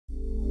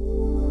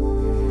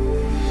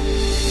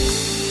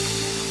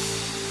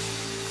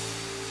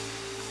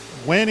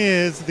When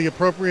is the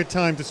appropriate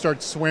time to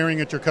start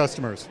swearing at your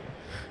customers?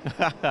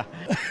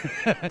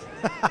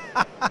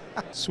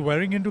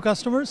 Swearing into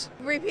customers?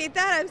 Repeat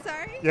that, I'm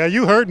sorry. Yeah,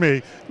 you heard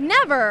me.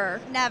 Never.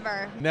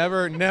 Never.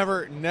 Never,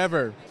 never,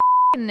 never.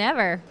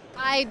 Never.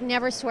 I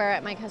never swear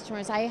at my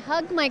customers. I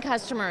hug my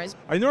customers.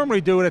 I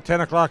normally do it at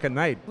 10 o'clock at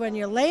night. When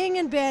you're laying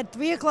in bed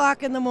 3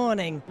 o'clock in the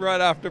morning.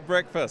 Right after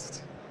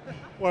breakfast.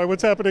 Why,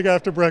 what's happening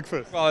after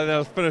breakfast? Well, I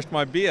just finished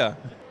my beer.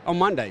 On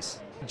Mondays.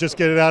 Just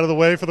get it out of the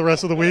way for the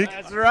rest of the week?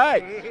 That's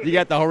right. You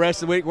got the whole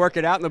rest of the week, work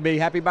it out, and they'll be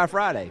happy by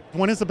Friday.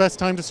 When is the best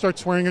time to start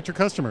swearing at your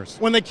customers?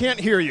 When they can't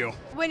hear you.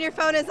 When your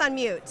phone is on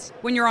mute.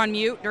 When you're on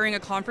mute during a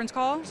conference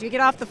call. You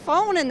get off the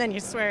phone and then you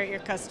swear at your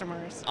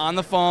customers. On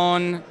the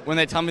phone when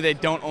they tell me they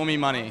don't owe me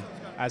money.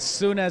 As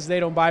soon as they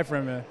don't buy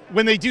from you.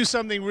 When they do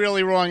something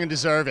really wrong and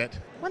deserve it.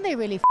 When they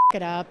really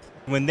it up.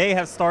 When they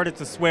have started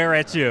to swear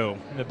at you.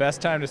 The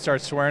best time to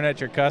start swearing at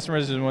your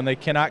customers is when they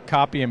cannot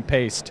copy and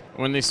paste.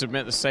 When they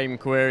submit the same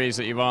queries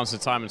that you've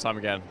answered time and time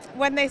again.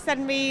 When they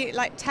send me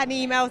like 10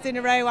 emails in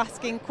a row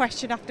asking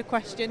question after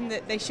question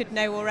that they should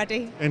know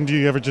already. And do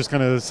you ever just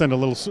kind of send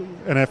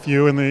an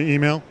FU in the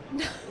email?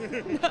 No.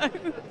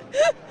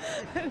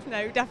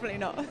 No, definitely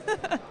not.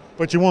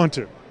 But you want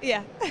to?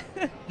 Yeah.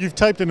 You've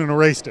typed it and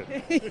erased it.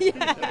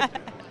 Yeah.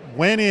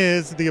 When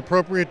is the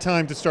appropriate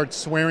time to start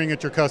swearing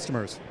at your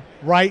customers?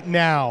 Right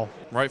now.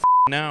 Right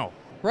now.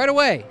 Right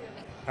away.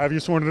 Have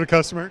you sworn at a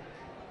customer?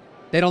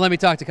 They don't let me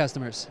talk to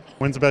customers.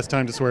 When's the best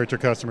time to swear at your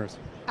customers?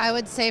 I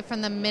would say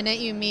from the minute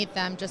you meet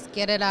them, just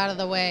get it out of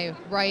the way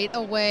right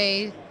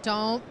away.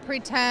 Don't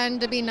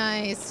pretend to be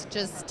nice.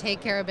 Just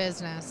take care of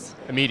business.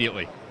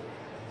 Immediately.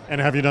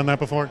 And have you done that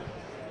before?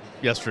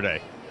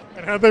 Yesterday.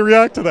 And how'd they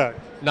react to that?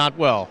 Not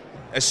well.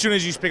 As soon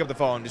as you pick up the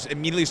phone, just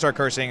immediately start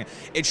cursing.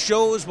 It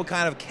shows what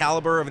kind of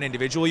caliber of an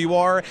individual you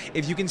are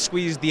if you can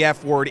squeeze the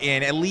F word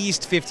in at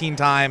least 15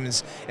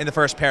 times in the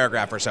first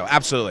paragraph or so.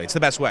 Absolutely. It's the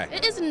best way.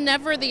 It is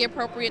never the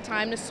appropriate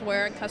time to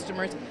swear at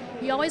customers.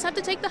 You always have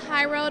to take the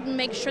high road and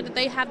make sure that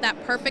they have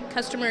that perfect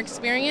customer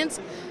experience,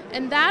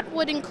 and that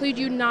would include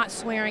you not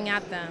swearing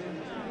at them.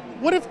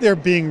 What if they're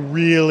being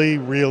really,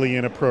 really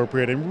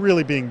inappropriate and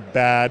really being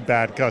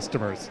bad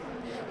customers?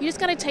 You just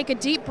got to take a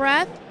deep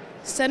breath,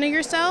 center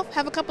yourself,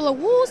 have a couple of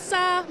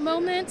woo-saw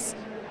moments,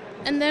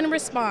 and then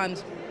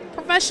respond.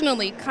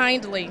 Professionally,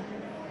 kindly.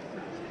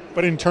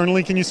 But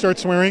internally, can you start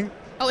swearing?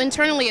 Oh,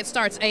 internally it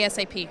starts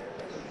ASAP.